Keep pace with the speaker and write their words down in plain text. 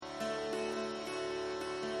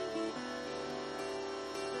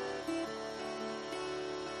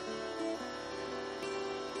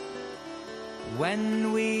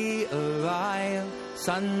when we arrive,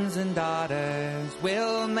 sons and daughters,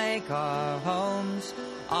 we'll make our homes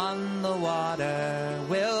on the water.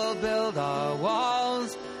 We'll build our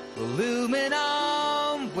walls,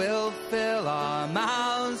 aluminum, we'll fill our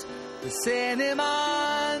mouths with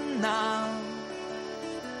cinema now.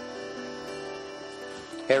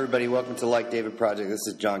 Hey everybody, welcome to Like David Project. This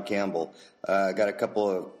is John Campbell. Got a couple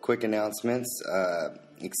of quick announcements,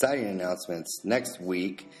 exciting announcements. Next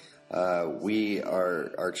week,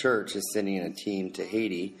 our church is sending a team to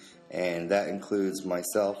Haiti, and that includes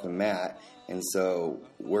myself and Matt. And so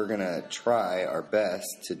we're going to try our best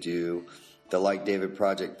to do the Like David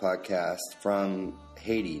Project podcast from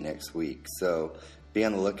Haiti next week. So be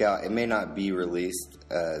on the lookout. It may not be released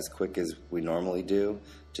as quick as we normally do,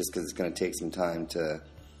 just because it's going to take some time to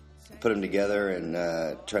put them together and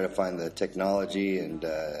try to find the technology and,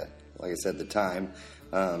 like I said, the time.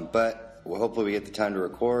 But hopefully we get the time to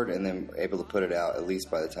record and then able to put it out at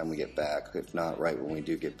least by the time we get back, if not right when we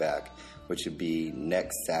do get back, which would be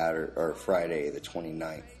next Saturday or Friday, the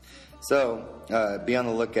 29th. So be on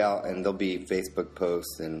the lookout, and there'll be Facebook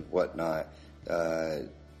posts and whatnot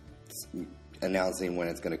announcing when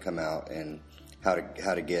it's going to come out and how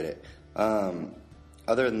to get it.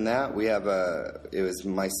 Other than that, we have it was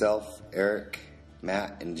myself, Eric,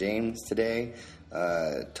 Matt, and James today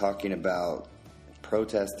talking about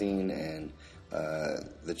protesting and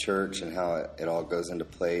the church and how it all goes into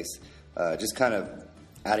place. Just kind of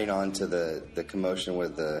adding on to the commotion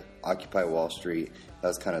with the Occupy Wall Street. That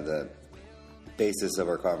was kind of the basis of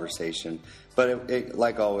our conversation. But it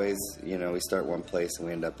like always, we start one place and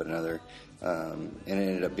we end up at another, and it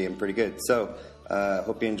ended up being pretty good. So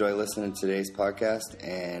hope you enjoy listening to today's podcast,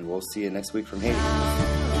 and we'll see you next week from Haiti.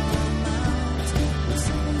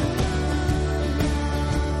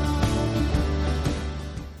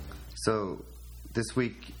 So this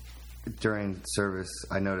week during service,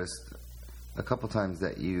 I noticed a couple times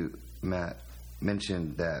that you, Matt,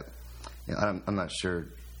 mentioned that, I'm not sure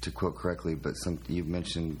to quote correctly, but you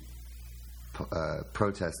mentioned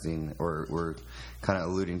protesting, or we're kind of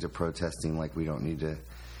alluding to protesting like we don't need to.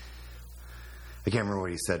 I can't remember what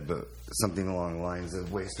he said, but something along the lines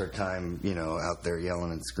of waste our time, out there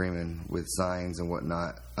yelling and screaming with signs and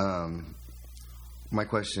whatnot. My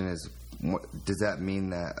question is, does that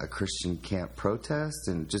mean that a Christian can't protest?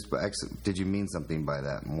 And did you mean something by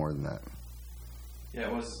that more than that? Yeah,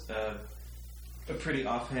 it was a pretty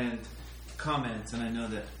offhand comment, and I know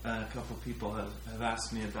that a couple people have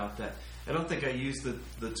asked me about that. I don't think I used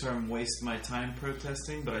the term "waste my time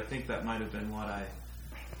protesting," but I think that might have been what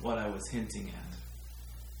I was hinting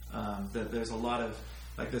at. That there's a lot of,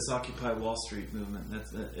 like, this Occupy Wall Street movement.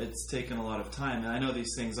 It's taken a lot of time, and I know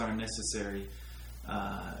these things aren't necessary.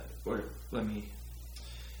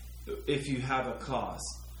 If you have a cause,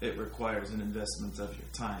 it requires an investment of your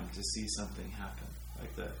time to see something happen.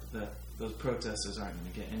 Like those protesters aren't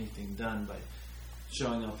going to get anything done by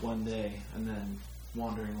showing up one day and then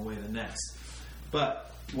wandering away the next.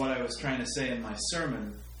 But what I was trying to say in my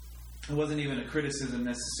sermon, it wasn't even a criticism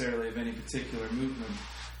necessarily of any particular movement,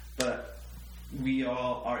 but we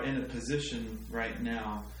all are in a position right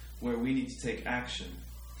now where we need to take action.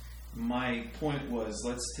 My point was,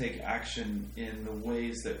 let's take action in the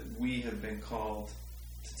ways that we have been called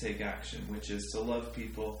to take action, which is to love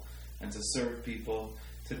people and to serve people,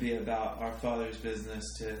 to be about our Father's business,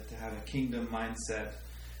 to have a kingdom mindset.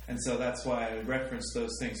 And so that's why I referenced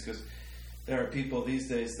those things, because there are people these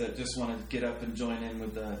days that just want to get up and join in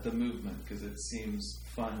with the movement because it seems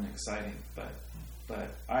fun and exciting. But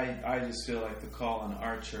I just feel like the call on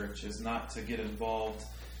our church is not to get involved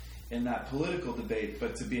in that political debate,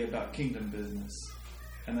 but to be about kingdom business.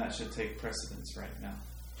 And that should take precedence right now.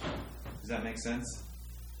 Does that make sense?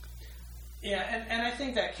 Yeah, and I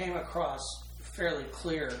think that came across fairly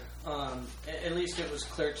clear. At least it was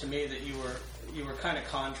clear to me that you were kind of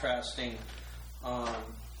contrasting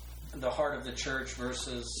the heart of the church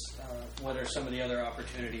versus what are some of the other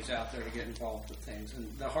opportunities out there to get involved with things. And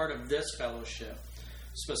the heart of this fellowship,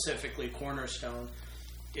 specifically Cornerstone,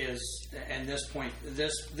 is, and this point,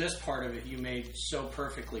 this part of it you made so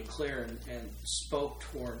perfectly clear and spoke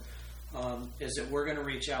toward, is that we're going to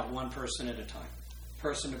reach out one person at a time,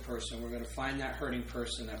 person to person. We're going to find that hurting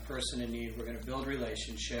person, that person in need. We're going to build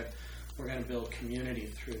relationship. We're going to build community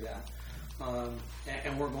through that.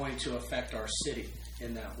 And we're going to affect our city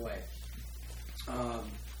in that way.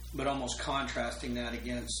 But almost contrasting that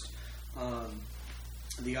against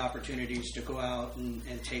the opportunities to go out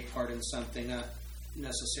and take part in something, not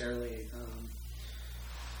necessarily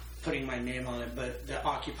putting my name on it, but the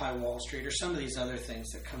Occupy Wall Street or some of these other things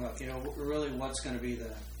that come up. Really what's going to be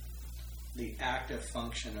the active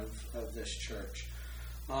function of this church.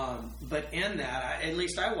 But in that, at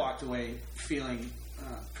least I walked away feeling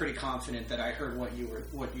pretty confident that I heard what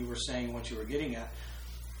you were saying, what you were getting at.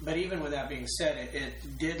 But even with that being said, it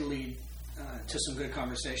did lead to some good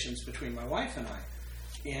conversations between my wife and I.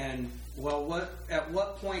 And at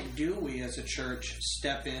what point do we as a church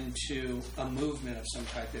step into a movement of some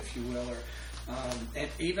type, if you will, or and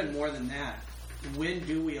even more than that, when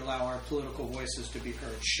do we allow our political voices to be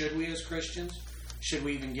heard? Should we as Christians? Should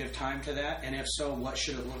we even give time to that? And if so, what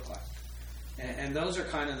should it look like? And those are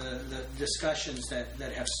kind of the discussions that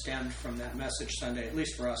have stemmed from that Message Sunday, at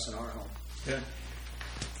least for us in our home. Yeah.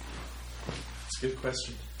 It's a good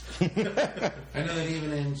question. I know that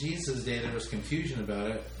even in Jesus' day there was confusion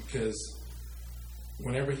about it, because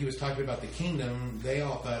whenever he was talking about the kingdom, they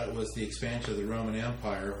all thought it was the expansion of the Roman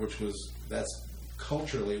Empire, that's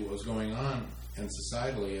culturally what was going on and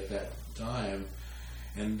societally at that time.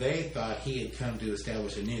 And they thought he had come to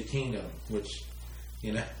establish a new kingdom, which,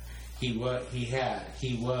 he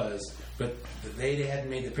was, but they hadn't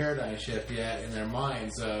made the paradigm shift yet in their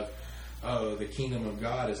minds of, the kingdom of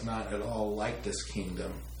God is not at all like this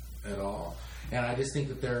kingdom at all. And I just think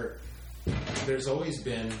that there's always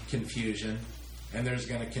been confusion, and there's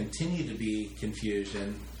going to continue to be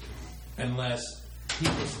confusion unless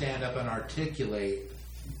people stand up and articulate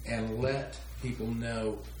and let people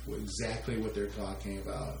know exactly what they're talking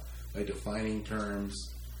about by defining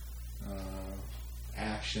terms,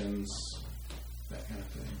 actions, that kind of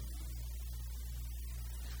thing.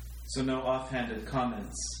 So no offhanded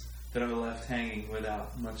comments that are left hanging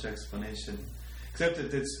without much explanation, except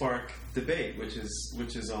it did spark debate, which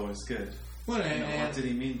is always good. Well, what did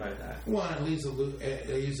he mean by that? Well, it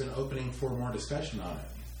leaves an opening for more discussion on it.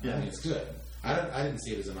 Yeah. I think it's good. I didn't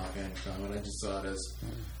see it as an offhand comment. I just saw it as,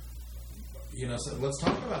 so let's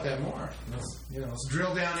talk about that more. Let's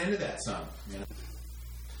drill down into that some.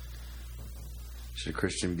 Should a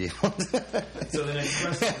Christian be So the next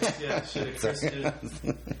question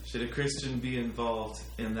is, should a Christian be involved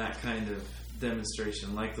in that kind of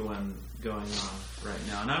demonstration like the one going on right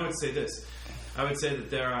now? And I would say this. I would say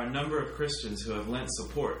that there are a number of Christians who have lent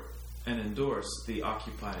support and endorsed the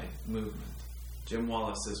Occupy movement. Jim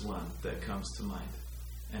Wallace is one that comes to mind.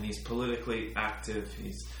 And he's politically active.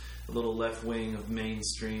 He's a little left wing of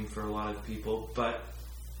mainstream for a lot of people, but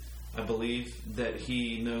I believe that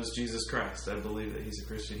he knows Jesus Christ. I believe that he's a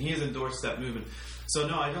Christian. He has endorsed that movement. So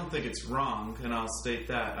no, I don't think it's wrong, and I'll state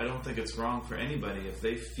that. I don't think it's wrong for anybody if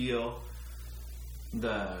they feel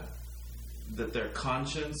that their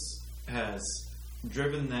conscience has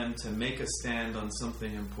driven them to make a stand on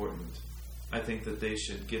something important. I think that they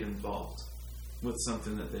should get involved with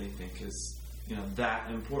something that they think is, that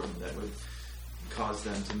important, that would cause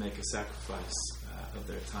them to make a sacrifice of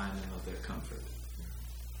their time and of their comfort.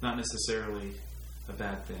 Not necessarily a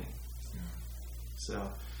bad thing. Yeah. So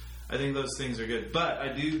I think those things are good. But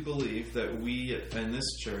I do believe that we, in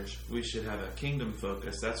this church, we should have a kingdom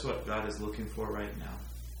focus. That's what God is looking for right now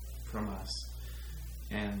from us.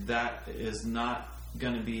 And that is not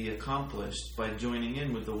going to be accomplished by joining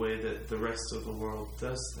in with the way that the rest of the world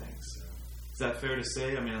does things. Is that fair to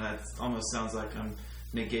say? I mean, that almost sounds like I'm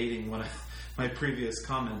negating my previous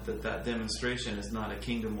comment that demonstration is not a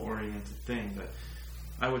kingdom-oriented thing. But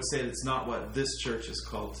I would say that's not what this church is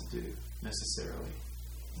called to do, necessarily.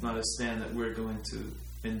 It's not a stand that we're going to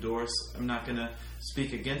endorse. I'm not going to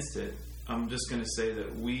speak against it. I'm just going to say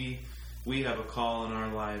that we have a call in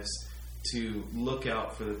our lives to look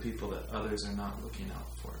out for the people that others are not looking out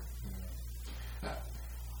for.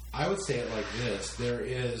 I would say it like this.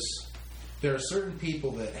 There are certain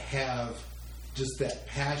people that have just that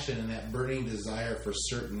passion and that burning desire for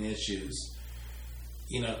certain issues.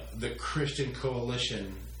 The Christian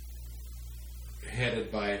Coalition,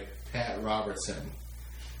 headed by Pat Robertson.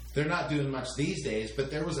 They're not doing much these days,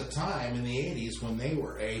 but there was a time in the 80s when they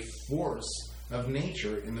were a force of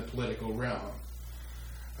nature in the political realm.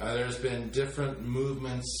 There's been different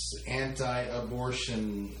movements,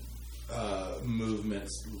 anti-abortion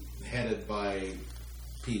movements headed by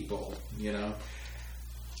people,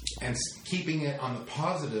 and keeping it on the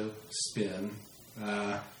positive spin.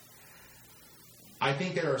 I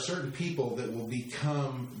think there are certain people that will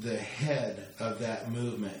become the head of that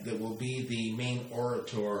movement, that will be the main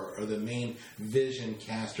orator or the main vision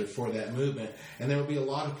caster for that movement. And there will be a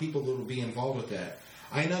lot of people that will be involved with that.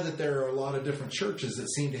 I know that there are a lot of different churches that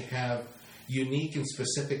seem to have unique and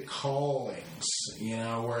specific callings,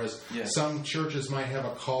 whereas some churches might have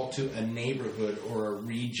a call to a neighborhood or a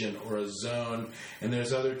region or a zone, and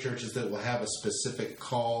there's other churches that will have a specific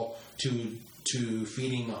call to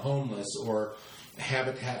feeding the homeless or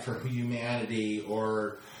Habitat for Humanity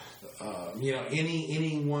or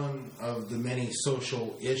any one of the many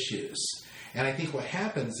social issues. And I think what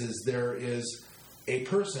happens is there is a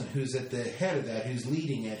person who's at the head of that, who's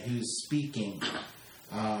leading it, who's speaking.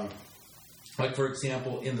 Like, for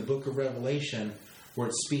example, in the book of Revelation, where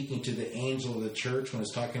it's speaking to the angel of the church, when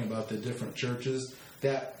it's talking about the different churches,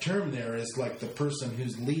 that term there is like the person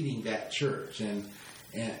who's leading that church. And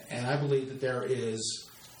I believe that there is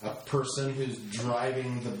a person who's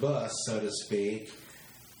driving the bus, so to speak,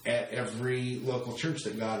 at every local church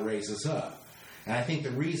that God raises up. And I think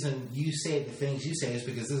the reason you say the things you say is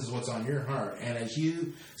because this is what's on your heart. And as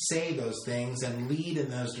you say those things and lead in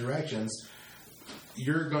those directions,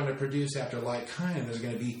 you're going to produce after like kind. There's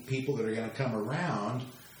going to be people that are going to come around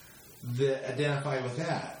that identify with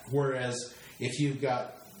that. Whereas if you've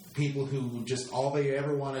got people who just all they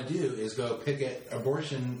ever want to do is go picket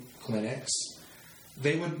abortion clinics,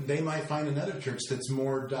 they might find another church that's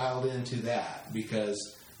more dialed into that,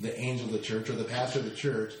 because the angel of the church or the pastor of the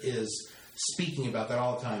church is speaking about that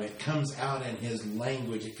all the time. It comes out in his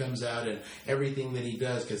language. It comes out in everything that he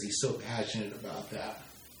does because he's so passionate about that.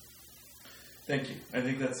 Thank you. I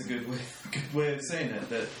think that's a good way of saying it.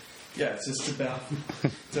 That it's just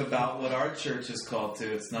about what our church is called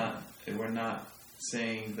to. It's not. We're not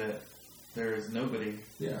saying that there is nobody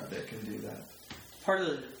that can do that. Part of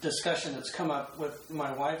the discussion that's come up with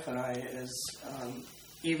my wife and I is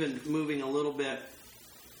even moving a little bit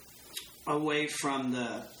away from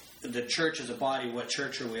the church as a body. What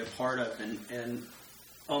church are we a part of, and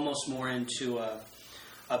almost more into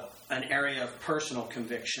an area of personal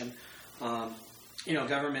conviction.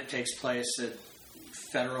 Government takes place at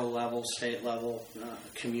federal level, state level,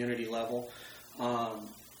 community level,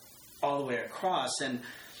 all the way across, and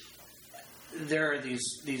there are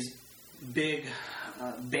these big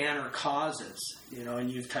banner causes,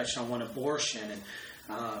 and you've touched on one, abortion,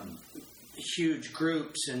 and huge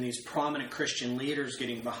groups and these prominent Christian leaders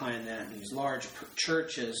getting behind that, and these large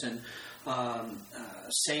churches, and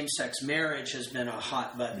same-sex marriage has been a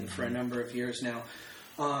hot button for a number of years now.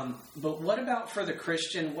 But what about for the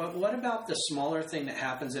Christian? What about the smaller thing that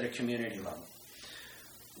happens at a community level?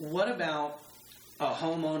 What about a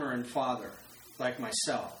homeowner and father like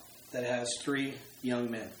myself that has 3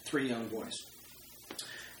 young men, 3 young boys,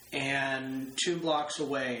 and 2 blocks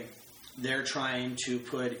away they're trying to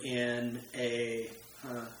put in a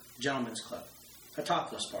gentleman's club, a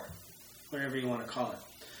topless bar, whatever you want to call it.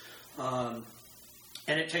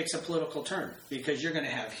 And it takes a political turn because you're going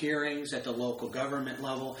to have hearings at the local government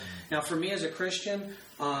level. Now, for me as a Christian,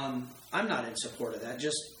 I'm not in support of that,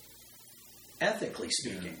 just ethically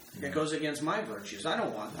speaking. It goes against my virtues. I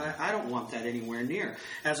don't want that anywhere near.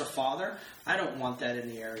 As a father, I don't want that in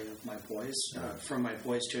the area of my boys, for my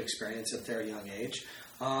boys to experience at their young age.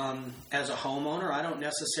 As a homeowner, I don't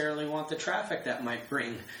necessarily want the traffic that might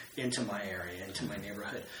bring into my area, into my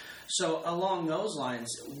neighborhood. So along those lines,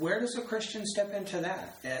 where does a Christian step into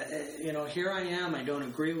that? Here I am. I don't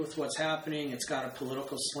agree with what's happening. It's got a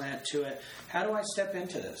political slant to it. How do I step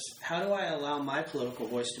into this? How do I allow my political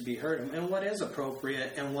voice to be heard? And what is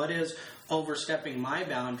appropriate and what is overstepping my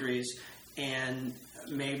boundaries and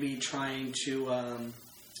maybe trying to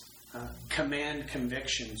command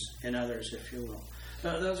convictions in others, if you will?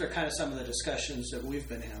 Those are kind of some of the discussions that we've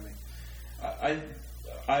been having.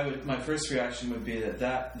 My first reaction would be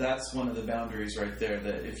that's one of the boundaries right there,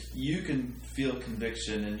 that if you can feel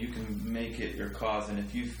conviction and you can make it your cause, and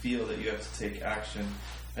if you feel that you have to take action,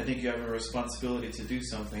 I think you have a responsibility to do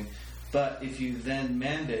something. But if you then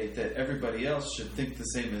mandate that everybody else should think the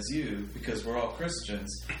same as you, because we're all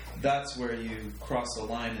Christians, that's where you cross a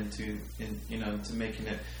line into making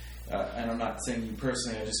it, and I'm not saying you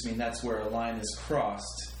personally, I just mean that's where a line is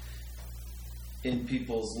crossed in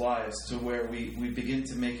people's lives, to where we begin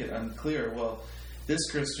to make it unclear. Well, this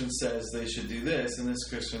Christian says they should do this, and this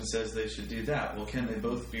Christian says they should do that. Well, can they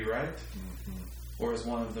both be right? Or is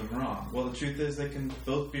one of them wrong? Well, the truth is they can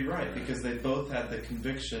both be right, because they both had the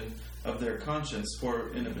conviction of their conscience for,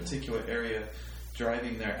 in a particular area,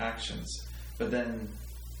 driving their actions. But then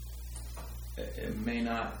it may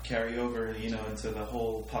not carry over, into the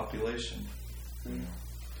whole population. So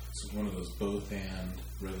it's one of those both and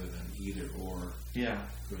rather than either or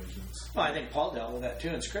versions. Well, I think Paul dealt with that too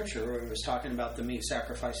in Scripture, where he was talking about the meat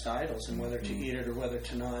sacrificed to idols and whether to eat it or whether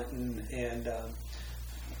to not, and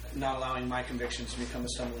not allowing my convictions to become a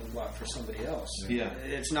stumbling block for somebody else. Yeah.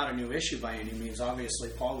 It's not a new issue by any means. Obviously,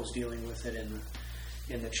 Paul was dealing with it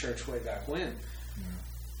in the church way back when.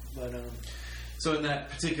 But So in that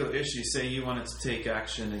particular issue, say you wanted to take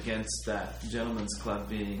action against that gentleman's club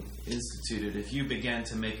being instituted. If you began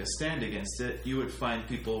to make a stand against it, you would find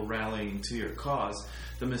people rallying to your cause.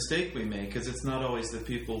 The mistake we make is it's not always the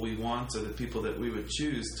people we want or the people that we would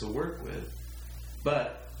choose to work with.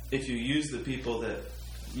 But if you use the people that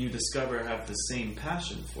you discover have the same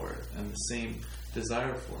passion for it and the same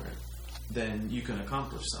desire for it, then you can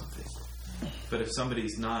accomplish something. But if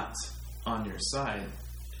somebody's not on your side,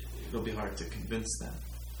 it'll be hard to convince them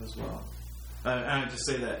as well. I just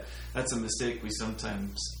say that that's a mistake we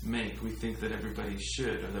sometimes make. We think that everybody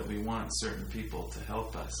should, or that we want certain people to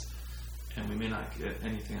help us, and we may not get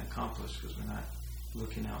anything accomplished because we're not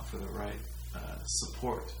looking out for the right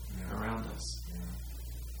support around us.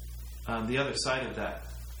 The other side of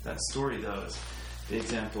that story, though, is the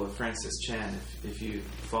example of Francis Chan. If you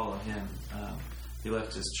follow him, he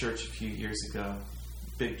left his church a few years ago.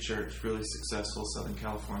 Big church, really successful, Southern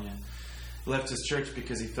California. He left his church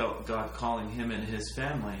because he felt God calling him and his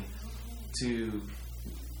family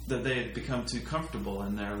that they had become too comfortable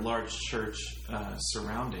in their large church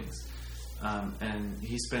surroundings. And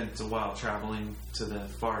he spent a while traveling to the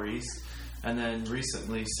Far East, and then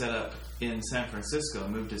recently set up in San Francisco,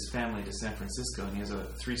 moved his family to San Francisco, and he has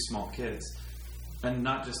 3 small kids. And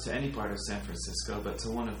not just to any part of San Francisco, but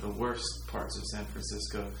to one of the worst parts of San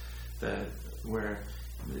Francisco, where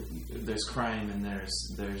there's crime and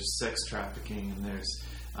there's sex trafficking and there's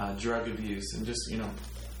drug abuse, and just,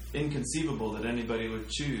 inconceivable that anybody would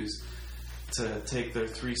choose to take their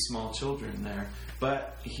 3 small children there.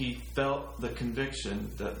 But he felt the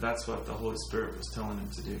conviction that that's what the Holy Spirit was telling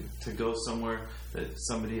him to do, to go somewhere that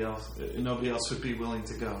nobody else would be willing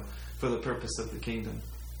to go for the purpose of the kingdom,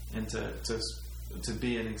 and to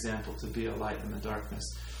be an example, to be a light in the darkness.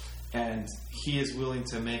 And he is willing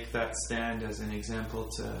to make that stand as an example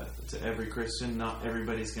to every Christian. Not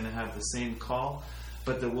everybody's going to have the same call,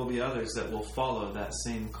 but there will be others that will follow that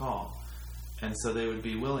same call. And so they would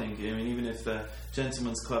be willing, even if the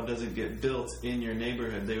Gentleman's Club doesn't get built in your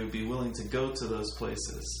neighborhood, they would be willing to go to those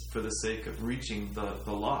places for the sake of reaching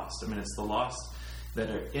the lost. It's the lost that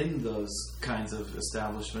are in those kinds of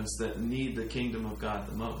establishments that need the kingdom of God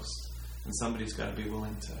the most. And somebody's got to be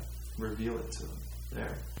willing to reveal it to them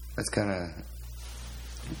there. That's kind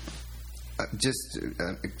of just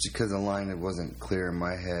because the line wasn't clear in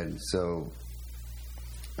my head. So,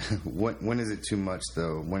 when is it too much,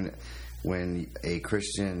 though? When a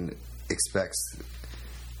Christian expects,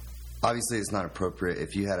 obviously, it's not appropriate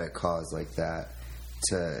if you had a cause like that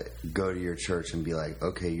to go to your church and be like,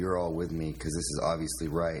 okay, you're all with me because this is obviously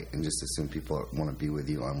right, and just assume people want to be with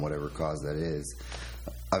you on whatever cause that is.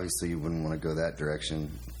 Obviously, you wouldn't want to go that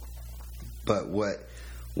direction. But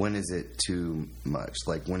when is it too much?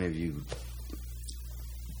 Like, when have you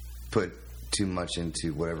put too much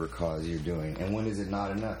into whatever cause you're doing? And when is it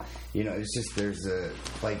not enough? It's just, there's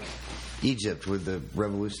like Egypt with the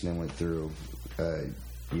revolution they went through a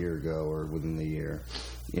year ago or within the year.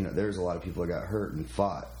 There's a lot of people that got hurt and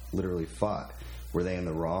literally fought. Were they in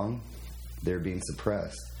the wrong? They're being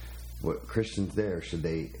suppressed. What Christians there, should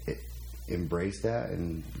they embrace that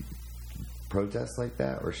and protest like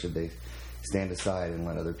that, or should they stand aside and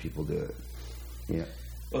let other people do it? Yeah.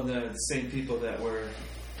 Well, the same people that were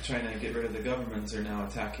trying to get rid of the governments are now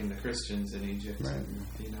attacking the Christians in Egypt. Right.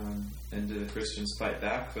 And do the Christians fight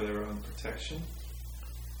back for their own protection?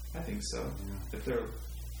 I think so. Yeah.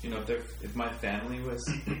 If my family was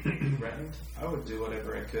threatened, I would do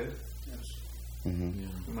whatever I could. Yes. Mm-hmm.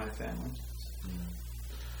 For my family.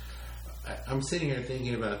 Yeah. I'm sitting here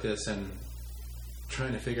thinking about this and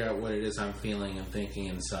trying to figure out what it is I'm feeling and thinking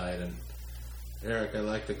inside. And Eric, I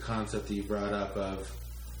like the concept that you brought up of,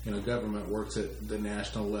 government works at the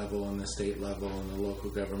national level and the state level and the local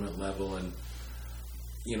government level. And,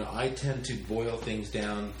 I tend to boil things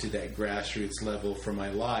down to that grassroots level for my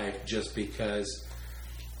life, just because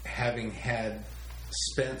having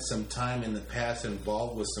spent some time in the past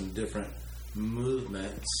involved with some different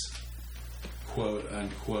movements, quote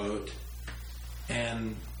unquote,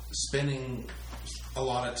 and spending a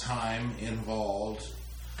lot of time involved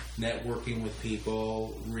networking with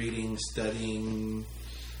people, reading, studying,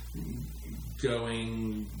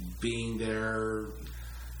 going, being there,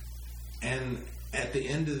 and at the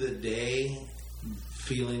end of the day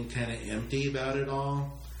feeling kind of empty about it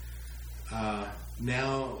all.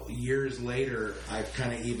 Now, years later, I've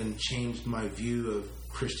kind of even changed my view of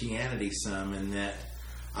Christianity some, in that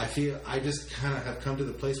I just kind of have come to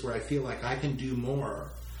the place where I feel like I can do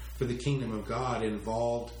more for the kingdom of God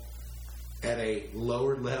involved at a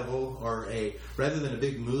lower level, or rather than a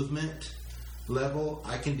big movement level.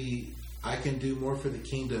 I can be I can do more for the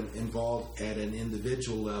kingdom involved at an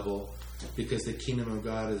individual level, because the kingdom of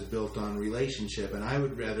God is built on relationship. And I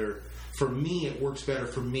would rather, for me, it works better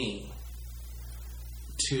for me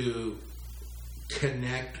to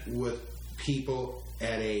connect with people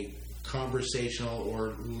at a conversational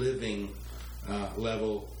or living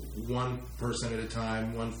level, one person at a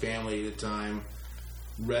time, one family at a time,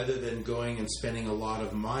 rather than going and spending a lot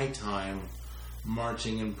of my time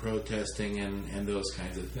marching and protesting and those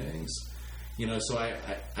kinds of things. You know, so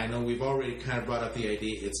I know we've already kind of brought up the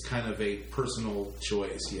idea it's kind of a personal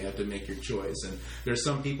choice. You have to make your choice. And there's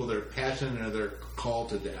some people that are passionate and they're called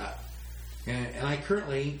to that. And I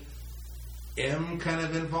currently am kind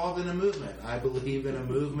of involved in a movement. I believe in a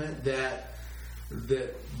movement that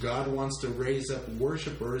God wants to raise up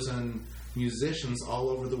worshipers and musicians all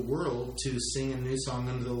over the world to sing a new song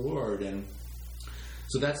unto the Lord. And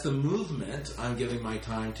so that's the movement I'm giving my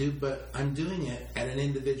time to, but I'm doing it at an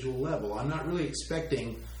individual level. I'm not really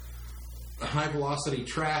expecting high velocity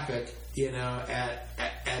traffic, you know, at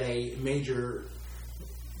a major,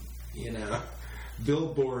 you know,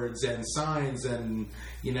 billboards and signs and,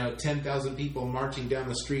 you know, 10,000 people marching down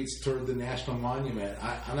the streets toward the National Monument.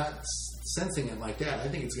 I'm not sensing it like that. I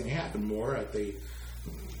think it's going to happen more at the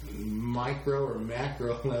micro or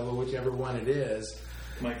macro level, whichever one it is.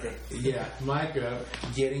 Micro. Yeah, micro.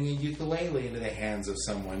 Getting a ukulele into the hands of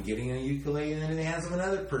someone, getting a ukulele into the hands of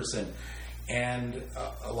another person. And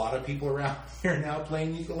a lot of people around here now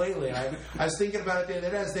playing ukulele. I was thinking about it the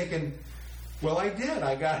other day. I was thinking, well, I did.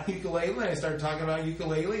 I got a ukulele, and I started talking about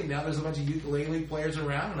ukulele, and now there's a bunch of ukulele players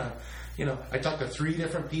around. And I talked to 3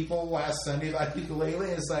 different people last Sunday about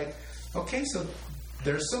ukulele, and it's like, okay, so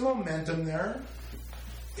there's some momentum there.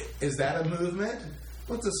 Is that a movement?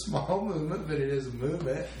 Well, it's a small movement, but it is a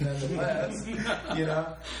movement nonetheless. You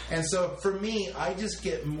know? And so for me, I just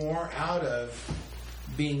get more out of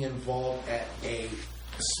being involved at a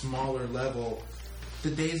smaller level. The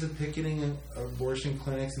days of picketing abortion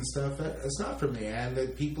clinics and stuff, that's not for me. And the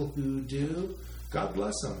people who do, God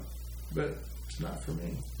bless them. But it's not for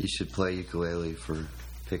me. You should play ukulele for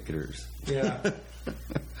picketers. Yeah.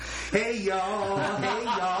 Hey y'all,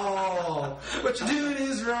 what you doing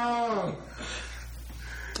is wrong.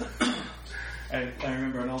 I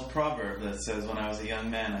remember an old proverb that says, when I was a young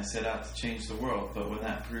man, I set out to change the world, but when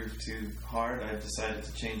that proved too hard, I decided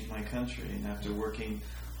to change my country. And after working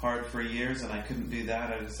hard for years and I couldn't do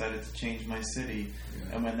that, I decided to change my city.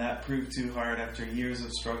 Yeah. And when that proved too hard, after years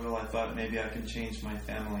of struggle, I thought maybe I can change my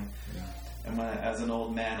family. Yeah. And as an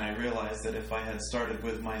old man, I realized that if I had started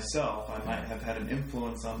with myself, I might have had an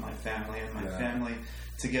influence on my family, and my family,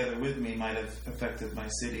 together with me, might have affected my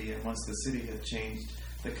city. And once the city had changed,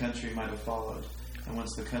 the country might have followed. And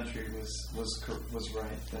once the country was right,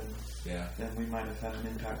 then we might have had an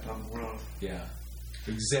impact on the world. Yeah,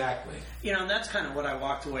 exactly. You know, and that's kind of what I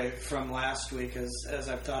walked away from last week as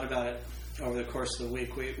I've thought about it over the course of the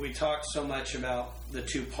week. We talked so much about the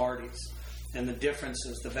two parties and the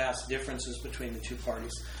differences, the vast differences between the two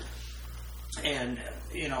parties. And,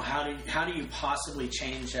 you know, how do you possibly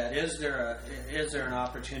change that? Is there an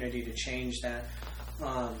opportunity to change that,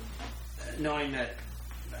 knowing that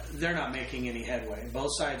they're not making any headway?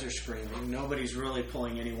 Both sides are screaming. Nobody's really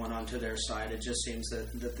pulling anyone onto their side. It just seems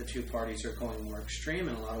that the two parties are going more extreme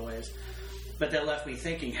in a lot of ways. But that left me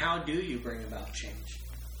thinking, how do you bring about change?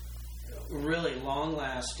 Really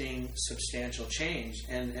long-lasting, substantial change.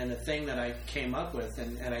 And the thing that I came up with,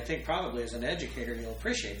 and I think probably as an educator you'll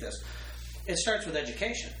appreciate this, it starts with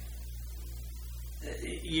education.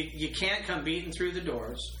 You can't come beating through the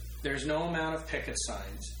doors. There's no amount of picket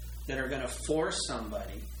signs that are going to force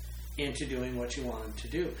somebody into doing what you want them to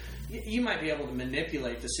do. You might be able to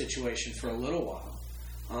manipulate the situation for a little while.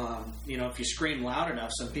 You know, if you scream loud enough,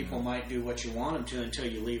 some people might do what you want them to until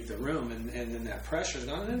you leave the room, and then that pressure's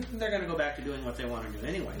gone, and they're going to go back to doing what they want to do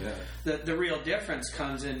anyway. Yeah. The real difference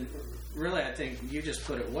comes in, really, I think you just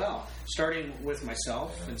put it well, starting with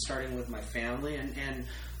myself and starting with my family, and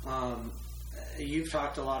you've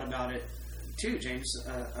talked a lot about it too, James,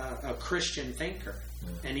 a Christian thinker.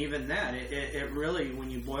 Yeah. And even that, it really, when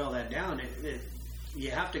you boil that down, you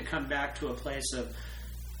have to come back to a place of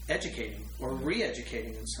educating or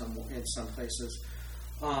re-educating in some places,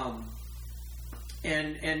 and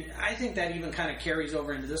I think that even kind of carries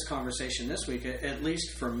over into this conversation this week. At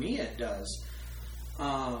least for me, it does.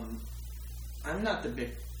 I'm not the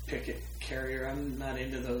big picket carrier. I'm not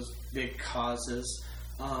into those big causes.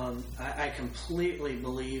 I completely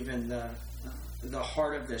believe in the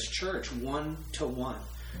heart of this church, one to one,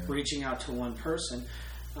 reaching out to one person.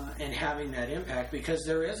 and having that impact, because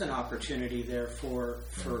there is an opportunity there for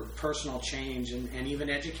personal change and even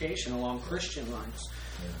education along Christian lines.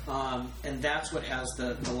 And that's what has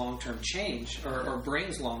the long-term change, or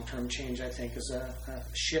brings long-term change, I think, is a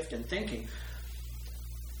shift in thinking.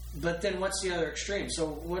 But then what's the other extreme? So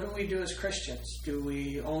what do we do as Christians? Do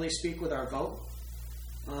we only speak with our vote?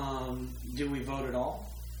 Do we vote at all?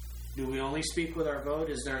 Do we only speak with our vote?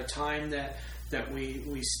 Is there a time that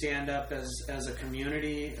we stand up as a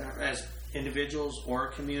community, as individuals or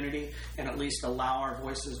a community, and at least allow our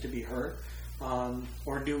voices to be heard?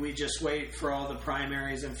 Or do we just wait for all the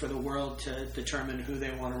primaries and for the world to determine who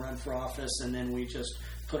they want to run for office, and then we just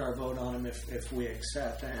put our vote on them if we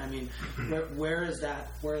accept? I mean, where is that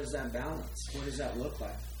balance? What does that look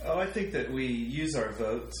like? Oh, I think that we use our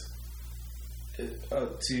vote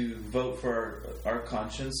to vote for our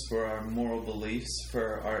conscience, for our moral beliefs,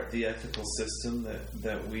 for the ethical system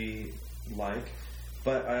that we like.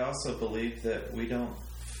 But I also believe that we don't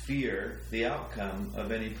fear the outcome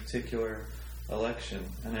of any particular election,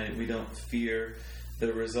 and we don't fear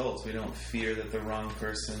the results. We don't fear that the wrong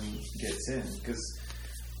person gets in, because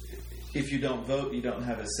if you don't vote, you don't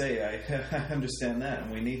have a say. I understand that,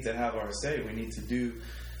 and we need to have our say. We need to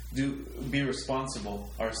be responsible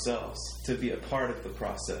ourselves, to be a part of the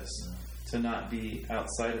process, to not be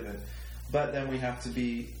outside of it. But then we have to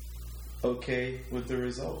be okay with the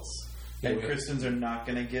results. And Christians are not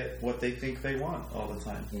going to get what they think they want all the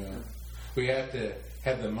time. Yeah. We have to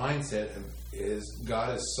have the mindset of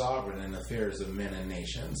God is sovereign in affairs of men and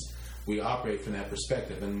nations. We operate from that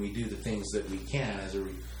perspective, and we do the things that we can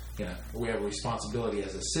we have a responsibility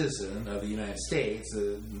as a citizen of the United States,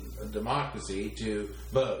 a democracy, to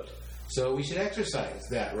vote. So we should exercise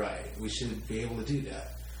that right. We should be able to do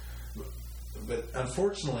that. But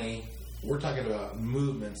unfortunately, we're talking about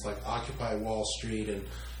movements like Occupy Wall Street, and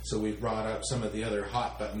so we've brought up some of the other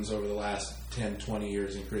hot buttons over the last 10, 20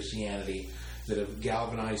 years in Christianity that have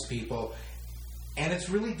galvanized people. And it's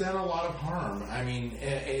really done a lot of harm. I mean,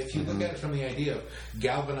 if you look at it from the idea of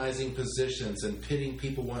galvanizing positions and pitting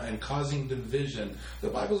people and causing division, the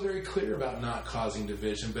Bible's very clear about not causing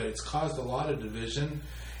division, but it's caused a lot of division.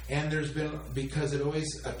 And because it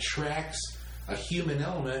always attracts a human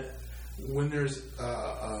element when there's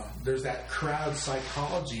that crowd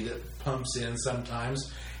psychology that pumps in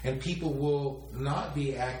sometimes, and people will not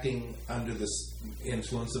be acting under the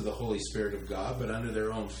influence of the Holy Spirit of God, but under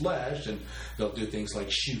their own flesh, and they'll do things like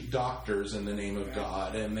shoot doctors in the name of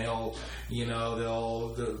God, and there's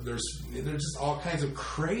just all kinds of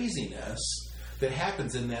craziness that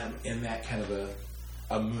happens in that kind of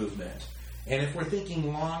a movement. And if we're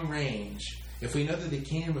thinking long range, if we know that the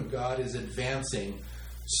kingdom of God is advancing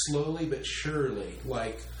slowly but surely,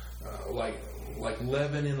 like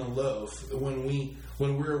leaven in a loaf,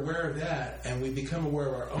 when we're aware of that and we become aware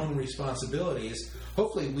of our own responsibilities,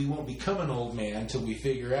 hopefully we won't become an old man until we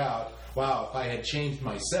figure out, wow, if I had changed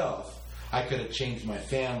myself, I could have changed my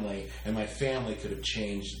family, and my family could have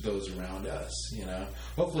changed those around us.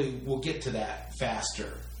 Hopefully we'll get to that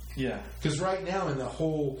faster. Yeah. Because right now in the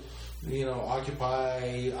whole,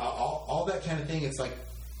 Occupy, all that kind of thing, it's like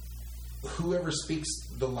whoever speaks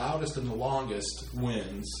the loudest and the longest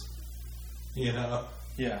wins. Yeah.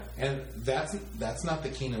 And that's not the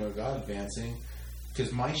kingdom of God advancing,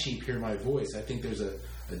 because my sheep hear my voice. I think there's a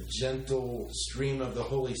gentle stream of the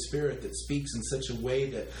Holy Spirit that speaks in such a way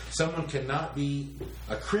that someone cannot be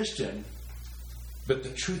a Christian, but the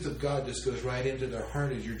truth of God just goes right into their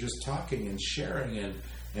heart as you're just talking and sharing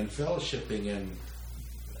and fellowshipping, and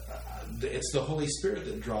it's the Holy Spirit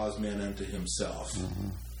that draws men unto Himself,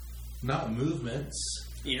 not movements.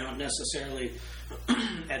 You don't necessarily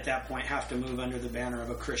at that point have to move under the banner of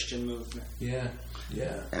a Christian movement. Yeah.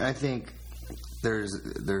 And I think there's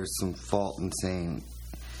some fault in saying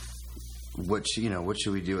what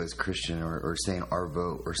should we do as Christian, or saying our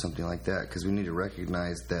vote or something like that, because we need to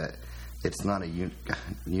recognize that it's not a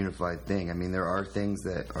unified thing. I mean, there are things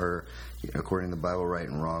that are, according to the Bible, right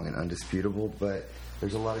and wrong and undisputable, but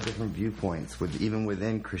there's a lot of different viewpoints even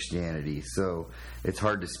within Christianity. So it's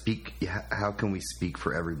hard to speak. How can we speak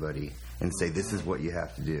for everybody and say this is what you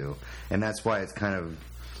have to do? And that's why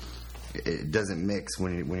it doesn't mix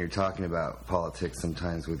when you're talking about politics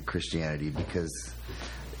sometimes with Christianity, because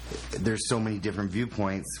there's so many different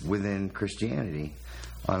viewpoints within Christianity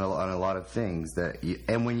on a lot of things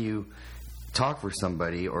and when you talk for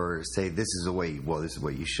somebody or say this is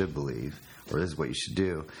what you should believe, or this is what you should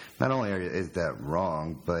do. Not only is that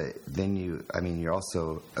wrong, but then you're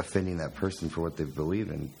also offending that person for what they believe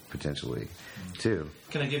in, potentially, too.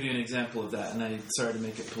 Can I give you an example of that? And I'm sorry to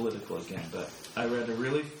make it political again, but I read a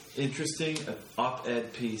really interesting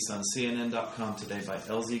op-ed piece on CNN.com today by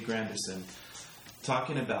LZ Granderson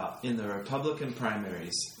talking about, in the Republican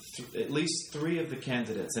primaries, at least 3 of the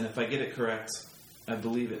candidates, and if I get it correct, I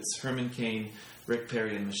believe it's Herman Cain, Rick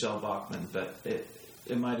Perry, and Michelle Bachmann, but it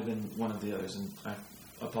might have been one of the others, and I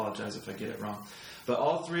apologize if I get it wrong. But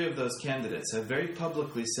all 3 of those candidates have very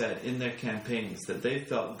publicly said in their campaigns that they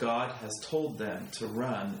felt God has told them to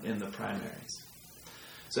run in the primaries.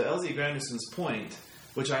 So LZ Granderson's point,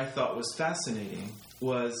 which I thought was fascinating,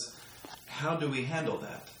 was how do we handle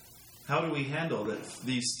that? How do we handle that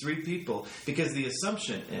these 3 people? Because the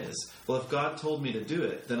assumption is, well, if God told me to do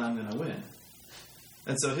it, then I'm going to win.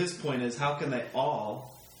 And so his point is, how can they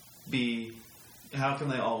all win?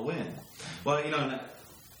 Well,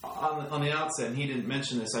 on the outset, and he didn't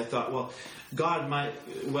mention this, I thought, well, God might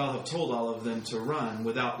well have told all of them to run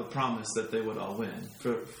without the promise that they would all win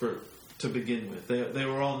to begin with. They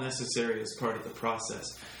were all necessary as part of the process.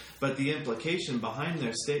 But the implication behind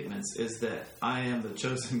their statements is that I am the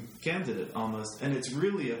chosen candidate almost, and it's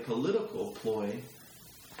really a political ploy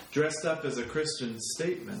dressed up as a Christian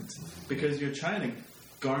statement because you're trying to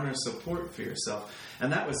garner support for yourself.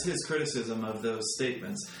 And that was his criticism of those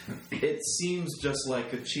statements. It seems just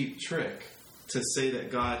like a cheap trick to say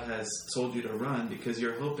that God has told you to run because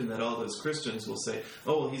you're hoping that all those Christians will say,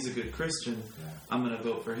 oh, well, he's a good Christian, I'm going to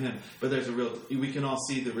vote for him. But we can all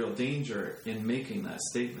see the real danger in making that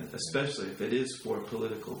statement, especially if it is for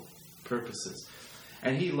political purposes.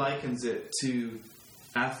 And he likens it to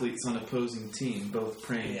athletes on opposing team both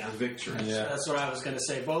praying for victory. Yeah. That's what I was going to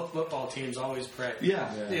say. Both football teams always pray. Yeah.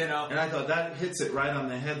 And I thought that hits it right on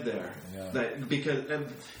the head there. Yeah.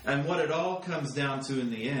 And what it all comes down to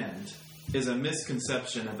in the end is a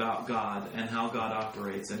misconception about God and how God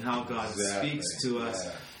operates and how God speaks to us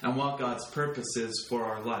and what God's purpose is for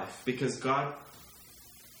our life. Because God,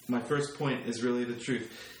 my first point is really the truth.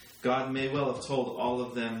 God may well have told all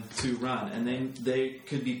of them to run, and they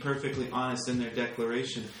could be perfectly honest in their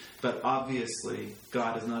declaration, but obviously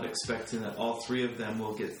God is not expecting that all 3 of them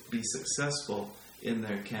will be successful in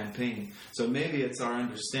their campaign. So maybe it's our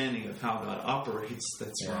understanding of how God operates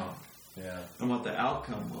that's wrong. Yeah. And what the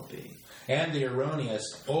outcome will be. And the erroneous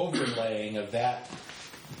overlaying of that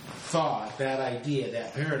thought, that idea,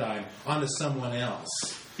 that paradigm onto someone else.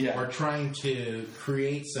 Yeah. Or trying to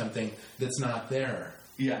create something that's not there.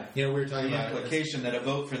 Yeah. We were talking about the implication that a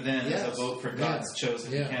vote for them is a vote for God's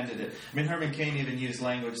chosen candidate. I mean, Herman Cain even used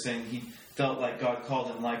language saying he felt like God called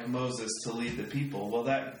him like Moses to lead the people. Well,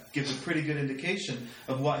 that gives a pretty good indication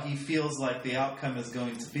of what he feels like the outcome is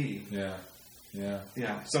going to be. Yeah.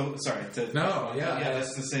 Yeah. So, sorry.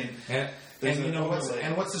 That's the same.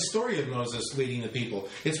 And what's the story of Moses leading the people?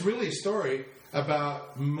 It's really a story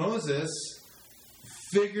about Moses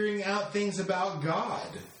figuring out things about God,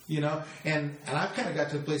 and I've kind of got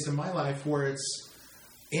to a place in my life where it's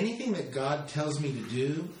anything that God tells me to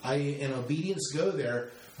do, I in obedience go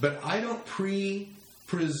there, but I don't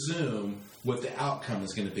presume what the outcome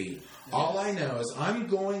is going to be. All I know is I'm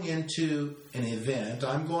going into an event,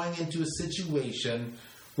 I'm going into a situation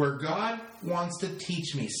where God wants to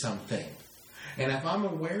teach me something. And if I'm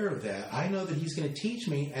aware of that, I know that He's going to teach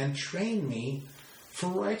me and train me for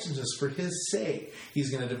righteousness, for His sake. He's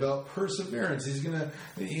going to develop perseverance. He's going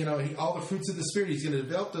to, all the fruits of the Spirit, He's going to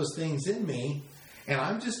develop those things in me. And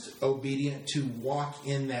I'm just obedient to walk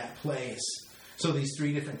in that place. So these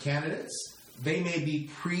 3 different candidates, they may be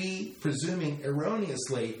presuming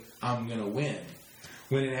erroneously, I'm going to win.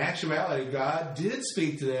 When in actuality, God did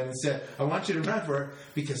speak to them and said, I want you to run for it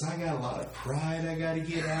because I got a lot of pride I got to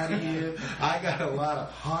get out of you. I got a lot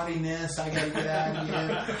of haughtiness I got to get out of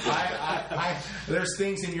you. There's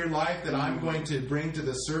things in your life that I'm going to bring to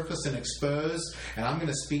the surface and expose, and I'm going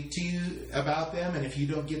to speak to you about them, and if you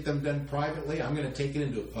don't get them done privately, I'm going to take it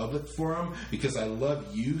into a public forum because I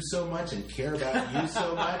love you so much and care about you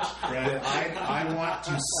so much that I want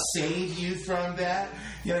to save you from that.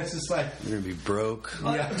 It's just like... You're going to be broke. Take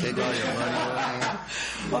all your money away.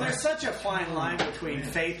 Well, there's such a fine line between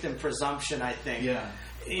faith and presumption, I think.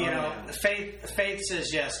 Faith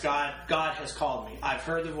says, yes, God has called me. I've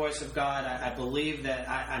heard the voice of God. I believe that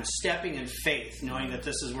I'm stepping in faith, knowing that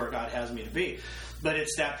this is where God has me to be. But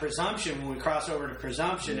it's that presumption, when we cross over to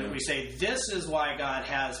presumption, and we say, this is why God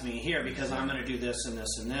has me here, because I'm going to do this and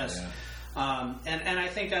this and this. And I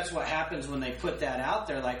think that's what happens when they put that out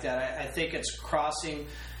there like that. I think it's crossing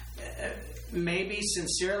maybe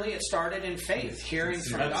sincerely it started in faith, hearing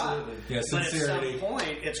from God. Absolutely. Yeah, But at sincerity. some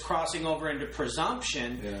point, it's crossing over into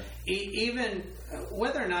presumption. Yeah. Even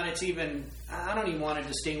whether or not it's even, I don't even want to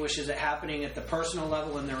distinguish, is it happening at the personal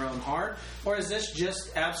level in their own heart, or is this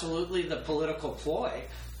just absolutely the political ploy,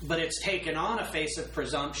 but it's taken on a face of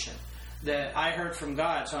presumption that I heard from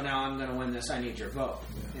God, so now I'm going to win this, I need your vote.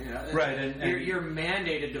 You know, Right, and you're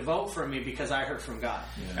mandated to vote for me because I heard from God.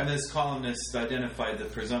 And this columnist identified the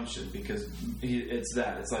presumption because it's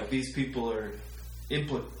like these people are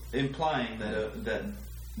implying that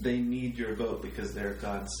they need your vote because they're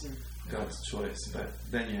God's choice. But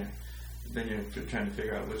then you're trying to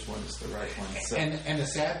figure out which one is the right one. So. And the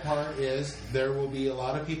sad part is there will be a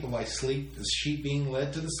lot of people like sheep being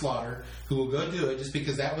led to the slaughter who will go do it just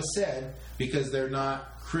because that was said, because they're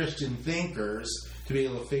not Christian thinkers to be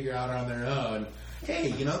able to figure out on their own,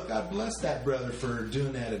 hey, God bless that brother for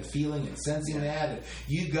doing that and feeling and sensing that, and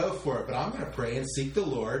you go for it, but I'm going to pray and seek the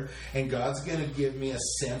Lord, and God's going to give me a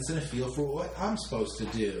sense and a feel for what I'm supposed to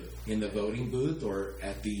do in the voting booth or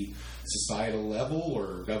at the societal level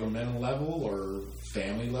or governmental level or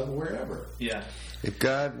family level, wherever. Yeah. If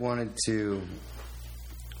God wanted to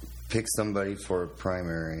pick somebody for a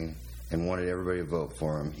primary and wanted everybody to vote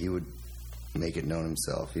for him, he would make it known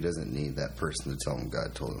himself. He doesn't need that person to tell him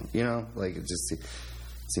God told him. It just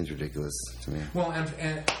seems ridiculous to me. Well,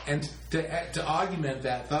 and to augment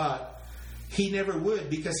that thought, he never would,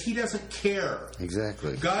 because he doesn't care.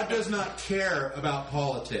 Exactly. God does not care about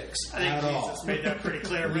politics at all. Jesus made that pretty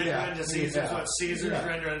clear. Render Yeah. unto Caesar Yeah. what's Caesar's, Yeah.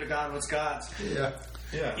 render unto God what's God's. Yeah.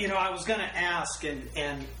 Yeah. I was going to ask, and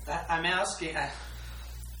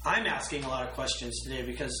I'm asking a lot of questions today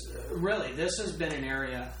because really this has been an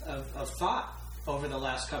area of thought over the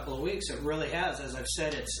last couple of weeks. It really has. As I've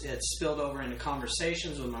said, it's spilled over into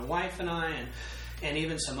conversations with my wife and I, and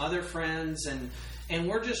even some other friends, and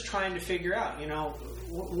we're just trying to figure out.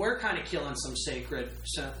 We're kind of killing some sacred,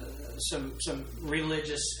 some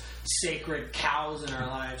religious sacred cows in our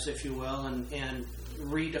lives, if you will, and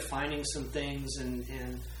redefining some things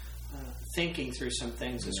and thinking through some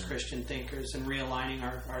things as Christian thinkers and realigning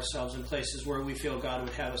ourselves in places where we feel God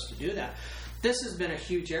would have us to do that. This has been a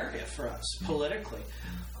huge area for us politically.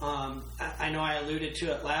 I know I alluded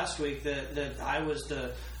to it last week that I was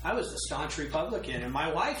the staunch Republican, and my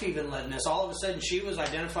wife even led in this. All of a sudden, she was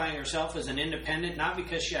identifying herself as an independent, not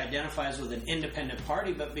because she identifies with an independent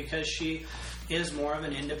party, but because she is more of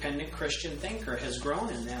an independent Christian thinker, has grown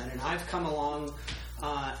in that. And I've come along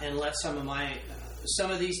and let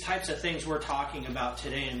some of these types of things we're talking about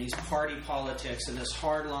today, and these party politics and this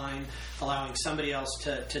hard line, allowing somebody else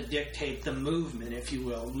to dictate the movement, if you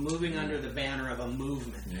will, moving under the banner of a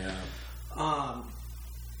movement. Yeah.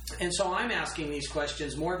 And so I'm asking these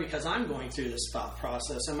questions more because I'm going through this thought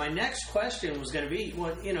process. And my next question was going to be,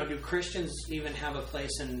 do Christians even have a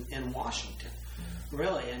place in Washington?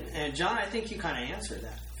 Really? And John, I think you kind of answered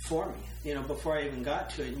that for me, before I even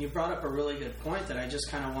got to it. And you brought up a really good point that I just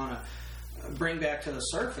kind of want to bring back to the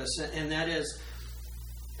surface, and that is,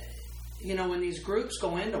 when these groups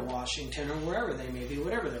go into Washington or wherever they may be,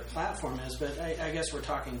 whatever their platform is, but I guess we're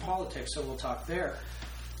talking politics, so we'll talk there.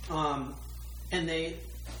 And they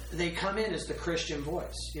come in as the Christian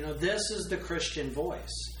voice. This is the Christian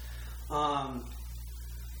voice.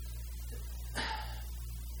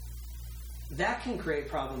 That can create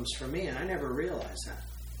problems for me, and I never realized that.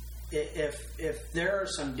 If there are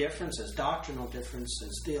some differences, doctrinal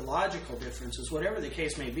differences, theological differences, whatever the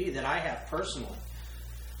case may be that I have personally,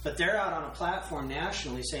 but they're out on a platform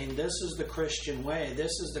nationally saying this is the Christian way,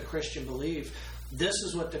 this is the Christian belief, this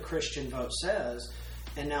is what the Christian vote says,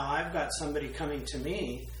 and now I've got somebody coming to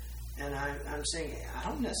me and I'm saying, hey, I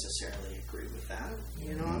don't necessarily agree with that.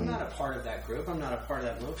 I'm not a part of that group, I'm not a part of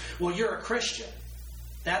that movement. Well, you're a Christian.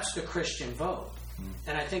 That's the Christian vote.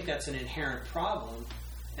 And I think that's an inherent problem.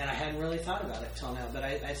 And I hadn't really thought about it till now, but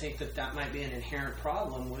I think that might be an inherent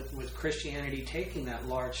problem with Christianity taking that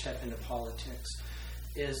large step into politics,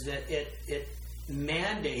 is that it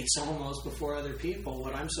mandates almost before other people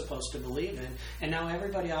what I'm supposed to believe in, and now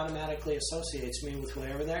everybody automatically associates me with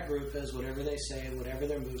whatever that group is, whatever they say, whatever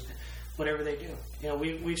their movement, whatever they do.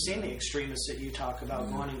 We've seen the extremists that you talk about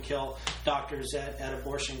go on and kill doctors at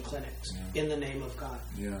abortion clinics in the name of God.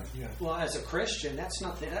 Yeah. Well, as a Christian, that's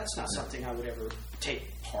not something I would ever take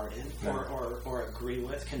part in or agree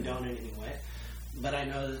with, condone in any way. But I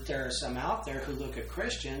know that there are some out there who look at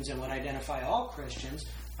Christians and would identify all Christians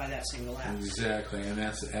by that single act. Exactly, and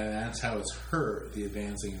that's how it's hurt the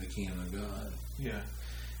advancing of the kingdom of God. Yeah,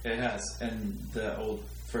 it has. And the old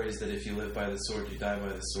phrase that if you live by the sword, you die by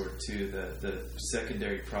the sword too. The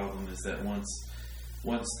secondary problem is that once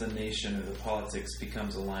once the nation or the politics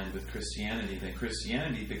becomes aligned with Christianity, then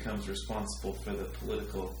Christianity becomes responsible for the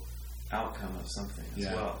political outcome of something as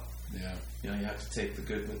well. Yeah. You know, you have to take the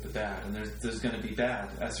good with the bad, and there's going to be bad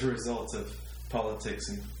as a result of politics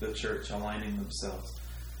and the church aligning themselves.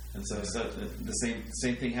 And so the same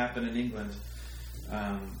thing happened in England.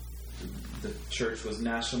 The church was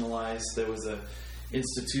nationalized. There was a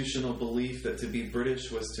institutional belief that to be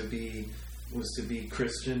British was to be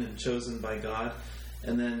Christian and chosen by God.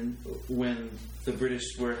 And then when the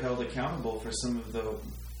British were held accountable for some of the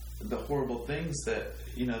horrible things that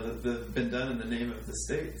that have been done in the name of the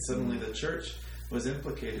state, suddenly the church was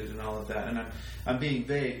implicated in all of that. And I'm being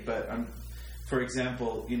vague, but for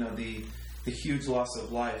example, the huge loss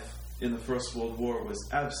of life in the First World War was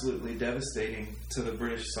absolutely devastating to the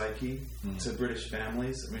British psyche, to British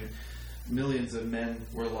families. I mean, millions of men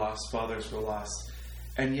were lost, fathers were lost,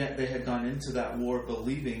 and yet they had gone into that war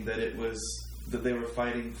believing that that they were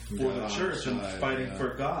fighting for the church and fighting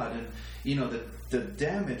for God. And the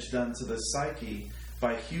damage done to the psyche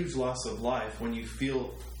by huge loss of life when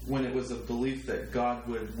it was a belief that God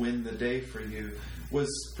would win the day for you was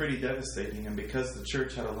pretty devastating. And because the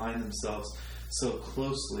church had aligned themselves so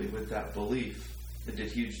closely with that belief, it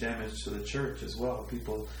did huge damage to the church as well.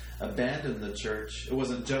 People abandoned the church. It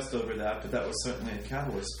wasn't just over that, but that was certainly a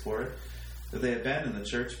catalyst for it, that they abandoned the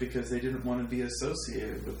church because they didn't want to be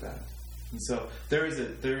associated with that. And so there is a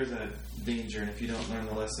danger, and if you don't learn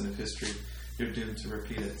the lesson of history, you're doomed to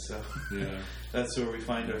repeat it. So that's where we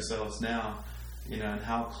find ourselves now, and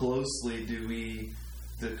how closely do the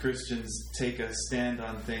Christians take a stand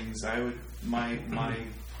on things. My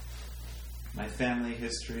family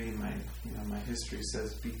history, my history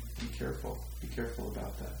says be careful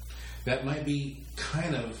about that. That might be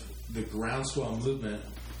kind of the groundswell movement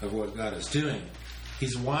of what God is doing.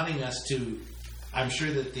 He's wanting us to. I'm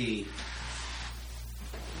sure that the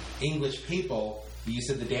English people, you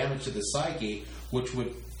said the damage to the psyche, which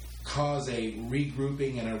would cause a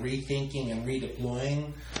regrouping and a rethinking and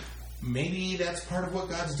redeploying. Maybe that's part of what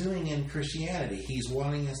God's doing in Christianity. He's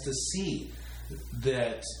wanting us to see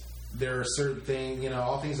that there are certain things,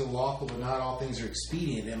 all things are lawful, but not all things are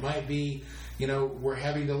expedient. It might be, we're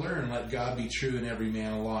having to learn, let God be true and every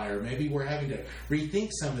man a liar. Maybe we're having to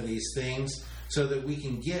rethink some of these things so that we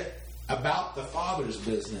can get about the Father's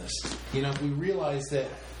business. If we realize that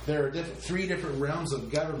there are three different realms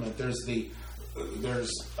of government. There's the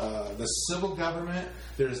civil government,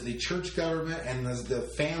 there's the church government, and there's the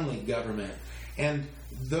family government. And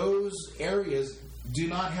those areas do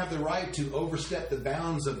not have the right to overstep the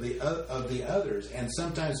bounds of the others. And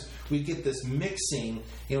sometimes we get this mixing.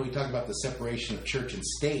 We talk about the separation of church and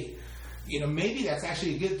state. Maybe that's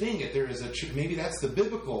actually a good thing that there is maybe that's the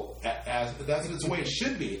biblical, that's the way it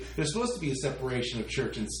should be. There's supposed to be a separation of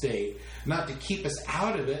church and state, not to keep us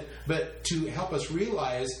out of it, but to help us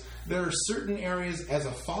realize there are certain areas as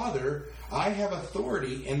a father, I have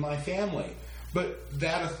authority in my family. But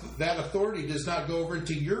that authority does not go over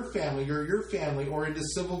into your family or into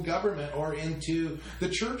civil government or into the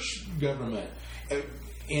church government.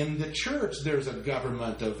 In the church, there's a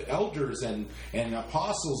government of elders and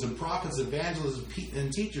apostles and prophets, evangelists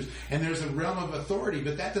and teachers, and there's a realm of authority,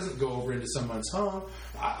 but that doesn't go over into someone's home.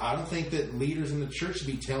 I don't think that leaders in the church should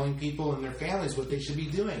be telling people and their families what they should be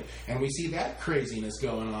doing. And we see that craziness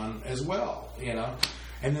going on as well,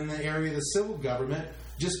 And then the area of the civil government,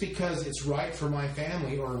 just because it's right for my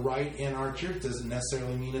family or right in our church doesn't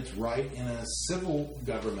necessarily mean it's right in a civil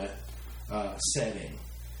government setting.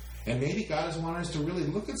 And maybe God is wanting us to really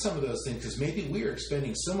look at some of those things, because maybe we are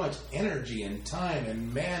expending so much energy and time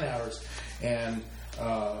and man hours and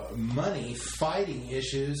money fighting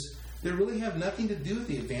issues that really have nothing to do with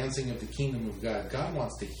the advancing of the kingdom of God. God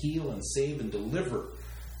wants to heal and save and deliver.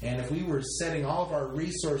 And if we were setting all of our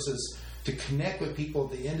resources to connect with people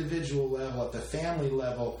at the individual level, at the family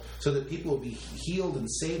level, so that people will be healed and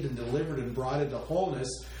saved and delivered and brought into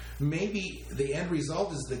wholeness, maybe the end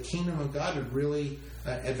result is the kingdom of God would really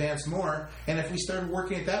advance more. And if we started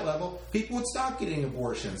working at that level, people would stop getting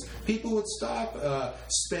abortions. People would stop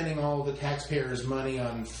spending all the taxpayers' money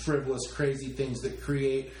on frivolous, crazy things that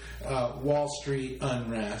create Wall Street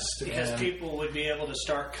unrest. Because people would be able to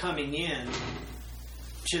start coming in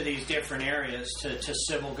to these different areas, to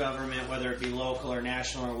civil government, whether it be local or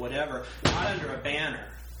national or whatever, not under a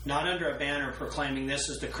banner proclaiming this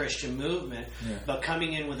is the Christian movement, but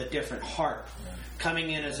coming in with a different heart,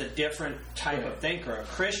 coming in as a different type of thinker, a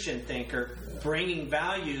Christian thinker, bringing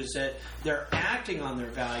values that they're acting on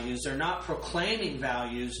their values. They're not proclaiming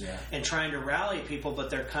values and trying to rally people,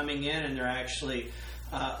 but they're coming in and they're actually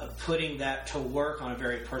putting that to work on a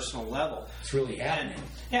very personal level. It's really happening.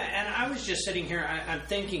 And I was just sitting here, I'm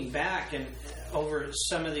thinking back and over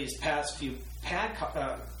some of these past few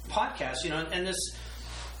podcasts, and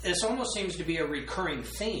this almost seems to be a recurring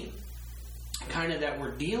theme, kind of that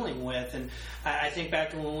we're dealing with. And I think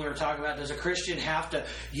back to when we were talking about, does a Christian have to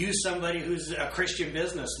use somebody who's a Christian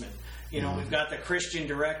businessman? We've got the Christian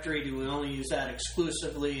directory. Do we only use that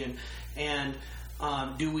exclusively? And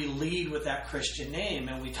do we lead with that Christian name?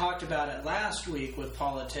 And we talked about it last week with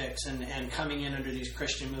politics and coming in under these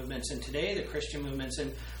Christian movements, and today the Christian movements.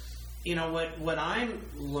 And what I'm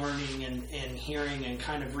learning and hearing and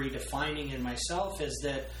kind of redefining in myself is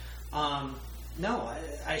that no,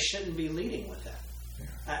 I shouldn't be leading with that.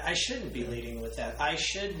 Yeah. I shouldn't be leading with that. I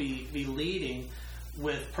should be leading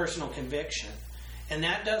with personal conviction. And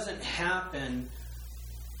that doesn't happen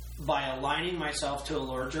by aligning myself to a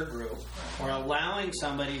larger group or allowing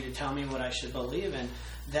somebody to tell me what I should believe in.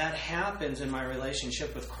 That happens in my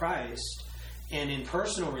relationship with Christ and in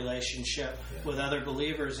personal relationship with other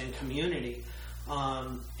believers in community.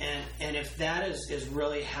 And if that is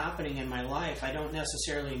really happening in my life, I don't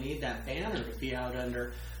necessarily need that banner to be out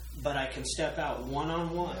under, but I can step out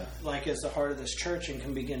one-on-one, like as the heart of this church, and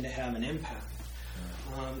can begin to have an impact.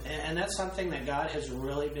 And that's something that God has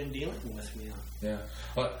really been dealing with me on. Yeah.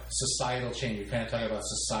 Well, societal change. You're kind of talking about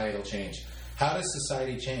societal change. How does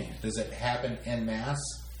society change? Does it happen en masse?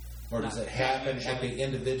 Or does it happen at the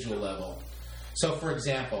individual level? So, for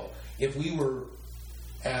example, if we were,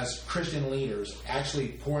 as Christian leaders, actually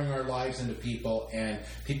pouring our lives into people, and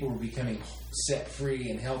people were becoming set free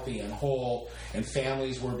and healthy and whole, and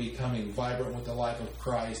families were becoming vibrant with the life of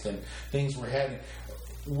Christ, and things were heading,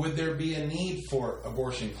 would there be a need for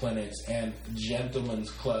abortion clinics and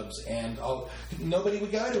gentlemen's clubs and all? Nobody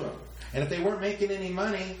would go to them. And if they weren't making any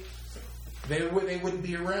money, they wouldn't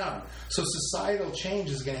be around. So societal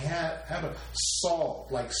change is going to have a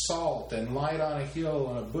salt and light on a hill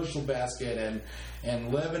and a bushel basket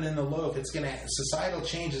and leaven in the loaf. Societal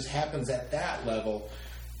changes happens at that level.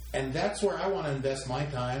 And that's where I want to invest my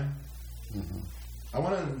time. Mm-hmm. I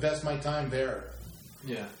want to invest my time there.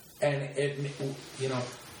 Yeah. And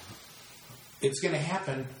it's going to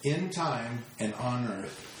happen in time and on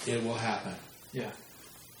earth. It will happen. Yeah.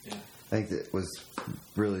 Yeah. I think that was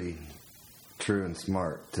really true and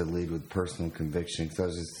smart to lead with personal conviction. Because I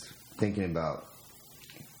was just thinking about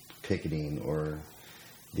picketing or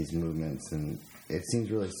these movements, and it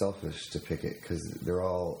seems really selfish to picket because they're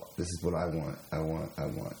all, this is what I want,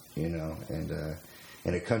 and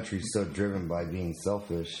in a country so driven by being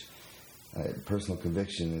selfish, personal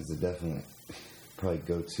conviction is a definite probably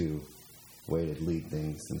go-to way to lead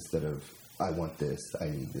things instead of I want this, I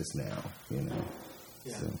need this now,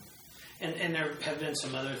 Yeah. So. And there have been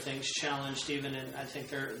some other things challenged even, and I think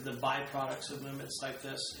they're the byproducts of movements like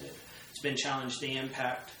this. It's been challenged, the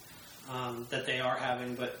impact that they are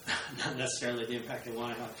having, but not necessarily the impact they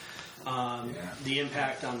want to have. The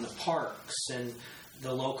impact on the parks and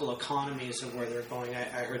the local economies of where they're going.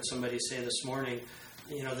 I heard somebody say this morning,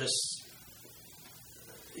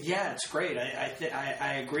 it's great.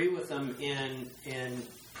 I agree with them in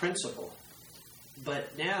principle,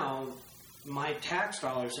 but now my tax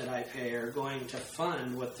dollars that I pay are going to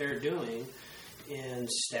fund what they're doing in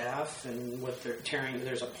staff and what they're tearing.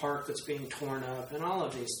 There's a park that's being torn up and all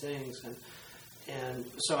of these things. And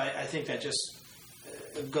so I think that just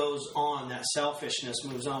goes on. That selfishness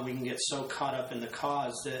moves on. We can get so caught up in the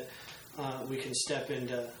cause that we can step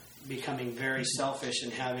into becoming very selfish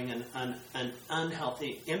and having an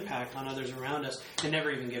unhealthy impact on others around us and never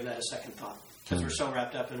even give that a second thought because we're so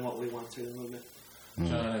wrapped up in what we want through the movement.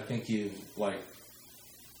 John, I think you've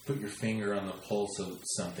put your finger on the pulse of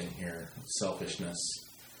something here. Selfishness.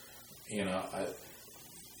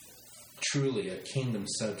 Truly a kingdom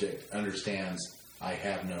subject understands I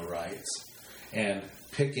have no rights. And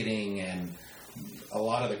picketing and a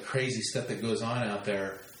lot of the crazy stuff that goes on out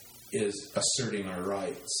there is asserting our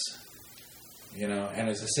rights. And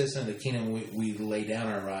as a citizen of the kingdom, we lay down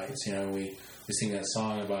our rights. We sing that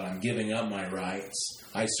song about I'm giving up my rights.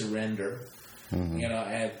 I surrender. Mm-hmm.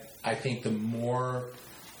 And I think the more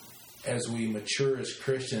as we mature as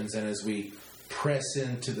Christians and as we press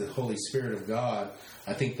into the Holy Spirit of God,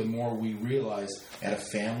 I think the more we realize at a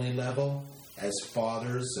family level, as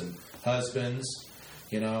fathers and husbands,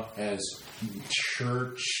 as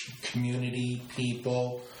church, community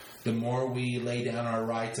people, the more we lay down our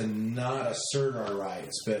rights and not assert our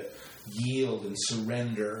rights, but yield and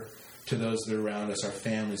surrender to those that are around us, our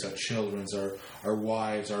families, our children, our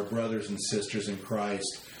wives, our brothers and sisters in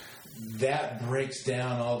Christ. That breaks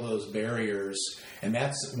down all those barriers, and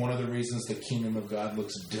that's one of the reasons the kingdom of God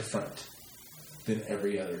looks different. than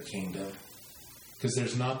every other kingdom. Because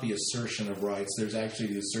there's not the assertion of rights. There's actually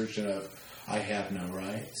the assertion of, I have no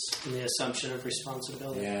rights. And the assumption of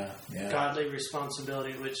responsibility. Yeah. Godly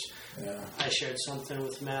responsibility, which Yeah. I shared something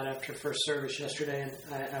with Matt after first service yesterday,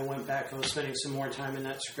 and I went back and was spending some more time in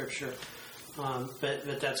that scripture.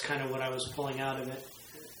 But that's kind of what I was pulling out of it.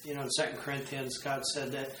 You know, in 2 Corinthians, God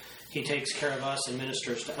said that He takes care of us and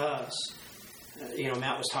ministers to us.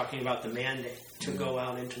 Matt was talking about the mandate to go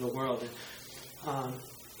out into the world. And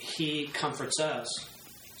He comforts us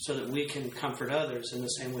so that we can comfort others in the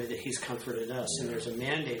same way that He's comforted us. And there's a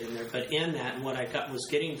mandate in there. But in that, and what I was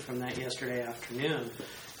getting from that yesterday afternoon,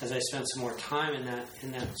 as I spent some more time in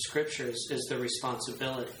that scripture, is the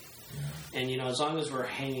responsibility. And, as long as we're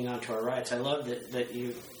hanging on to our rights, I love that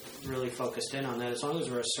you really focused in on that. As long as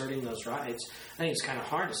we're asserting those rights, I think it's kind of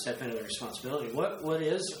hard to step into the responsibility. What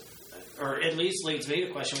is, or at least leads me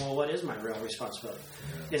to question, well, what is my real responsibility?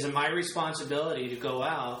 Yeah. Is it my responsibility to go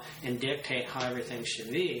out and dictate how everything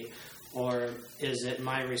should be? Or is it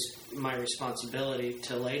my responsibility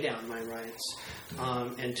to lay down my rights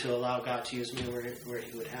and to allow God to use me where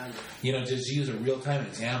He would have me? Just use a real-time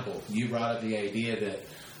example. You brought up the idea that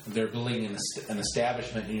they're building an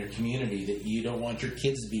establishment in your community that you don't want your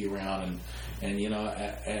kids to be around, and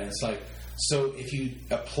it's like, so if you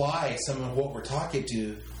apply some of what we're talking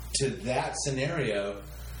to that scenario,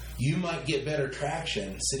 you might get better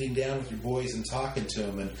traction sitting down with your boys and talking to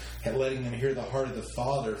them and letting them hear the heart of the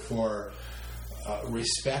Father for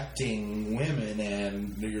respecting women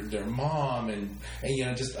and their mom and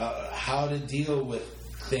just how to deal with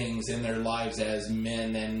things in their lives as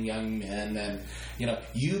men and young men, and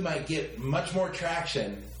you might get much more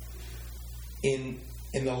traction in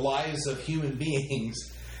the lives of human beings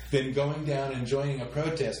than going down and joining a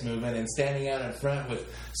protest movement and standing out in front with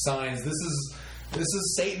signs, this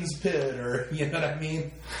is Satan's pit, or you know what I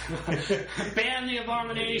mean? Ban the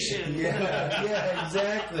abomination. Yeah,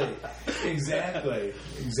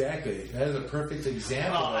 exactly. That is a perfect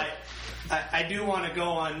example. Well, I do want to go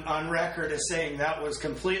on record as saying that was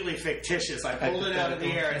completely fictitious. I pulled it out of the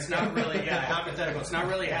air. It's not really hypothetical. It's not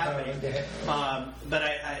really happening. But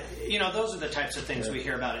those are the types of things we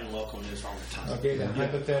hear about in local news all the time. Okay, then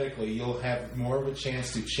hypothetically, you'll have more of a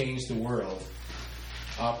chance to change the world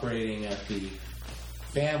operating at the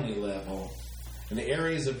family level, and the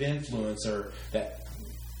areas of influence are that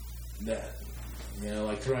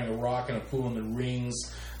like throwing a rock in a pool and the rings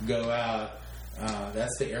go out.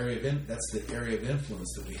 That's the area of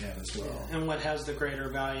influence that we have as well. And what has the greater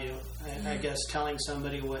value? I guess telling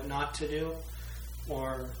somebody what not to do,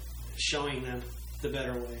 or showing them the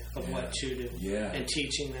better way of what to do, and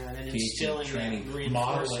teaching that and instilling training, that,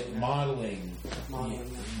 reinforcing modeling,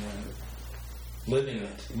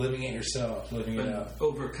 living it yourself, living it out,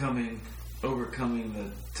 overcoming the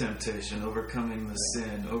temptation, overcoming the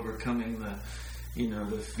sin, overcoming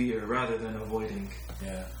the fear, rather than avoiding.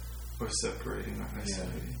 Or separating or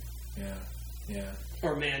isolating. Yeah.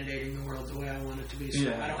 Or mandating the world the way I want it to be,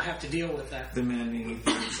 so I don't have to deal with that. Demanding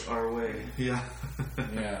things our way. Yeah.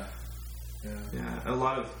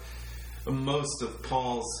 Most of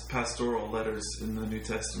Paul's pastoral letters in the New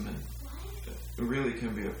Testament really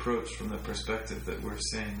can be approached from the perspective that we're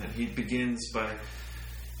saying, that he begins by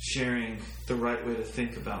sharing the right way to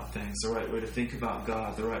think about things, the right way to think about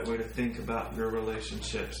God, the right way to think about your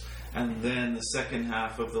relationships. And then the second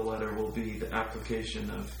half of the letter will be the application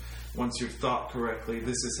of, once you've thought correctly,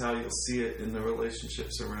 this is how you'll see it in the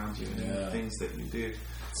relationships around you and in the things that you do.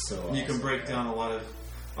 So awesome. You can break down a lot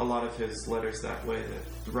of his letters that way,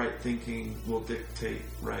 that right thinking will dictate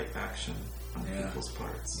right action on people's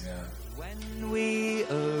parts. Yeah. When we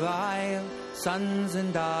arrive, sons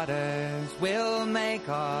and daughters, we'll make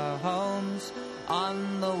our homes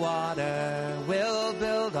on the water. We'll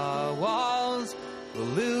build our walls.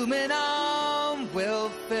 Aluminum will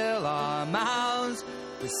fill our mouths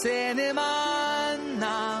with cinema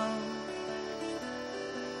now.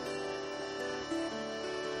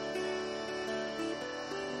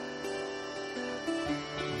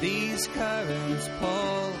 These currents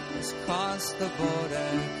pull us across the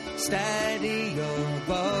border. Steady your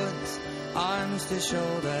boats, arms to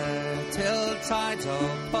shoulder, till tides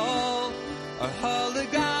all pull. Or hold the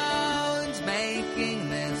grounds, making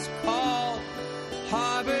this call.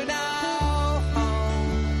 Harbor now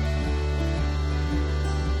home.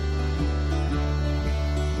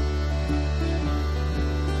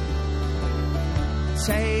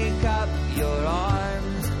 Take up your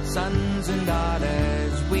arms, sons and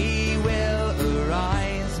daughters. We will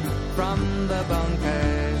arise from the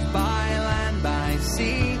bunkers, by land, by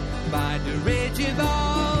sea, by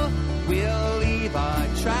dirigible. We'll leave our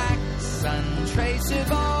tracks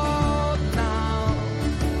untraceable now.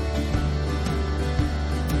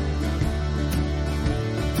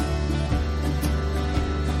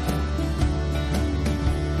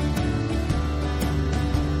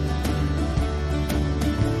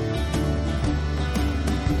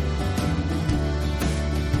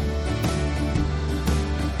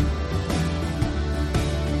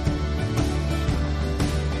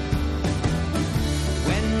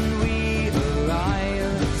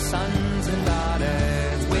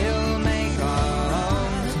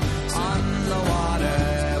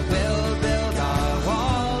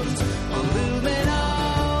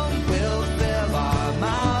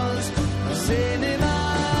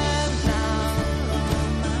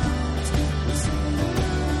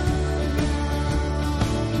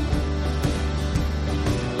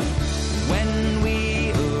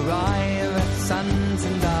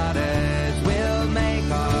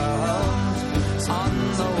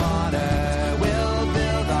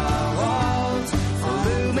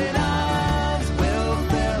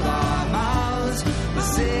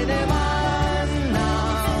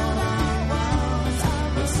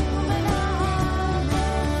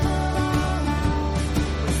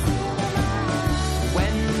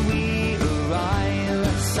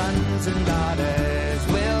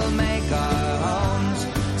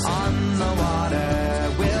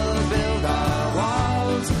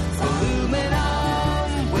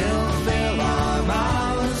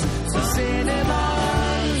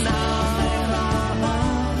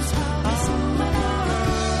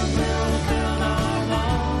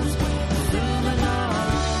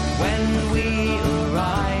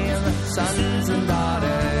 sons and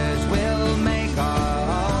daughters. We'll make our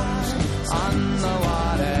homes on the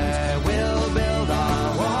water. We'll build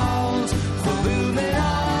our walls for booming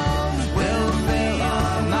homes. We'll fill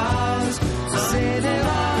our mouths to city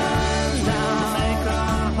runs down. Make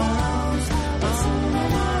our homes on the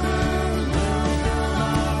water. We'll build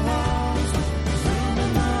our walls for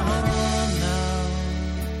booming homes now.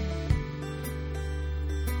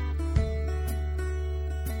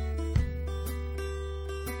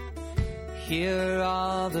 Here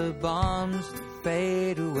are the bombs that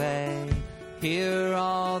fade away. Here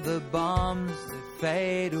are the bombs that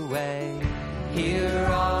fade away. Here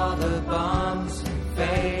are the bombs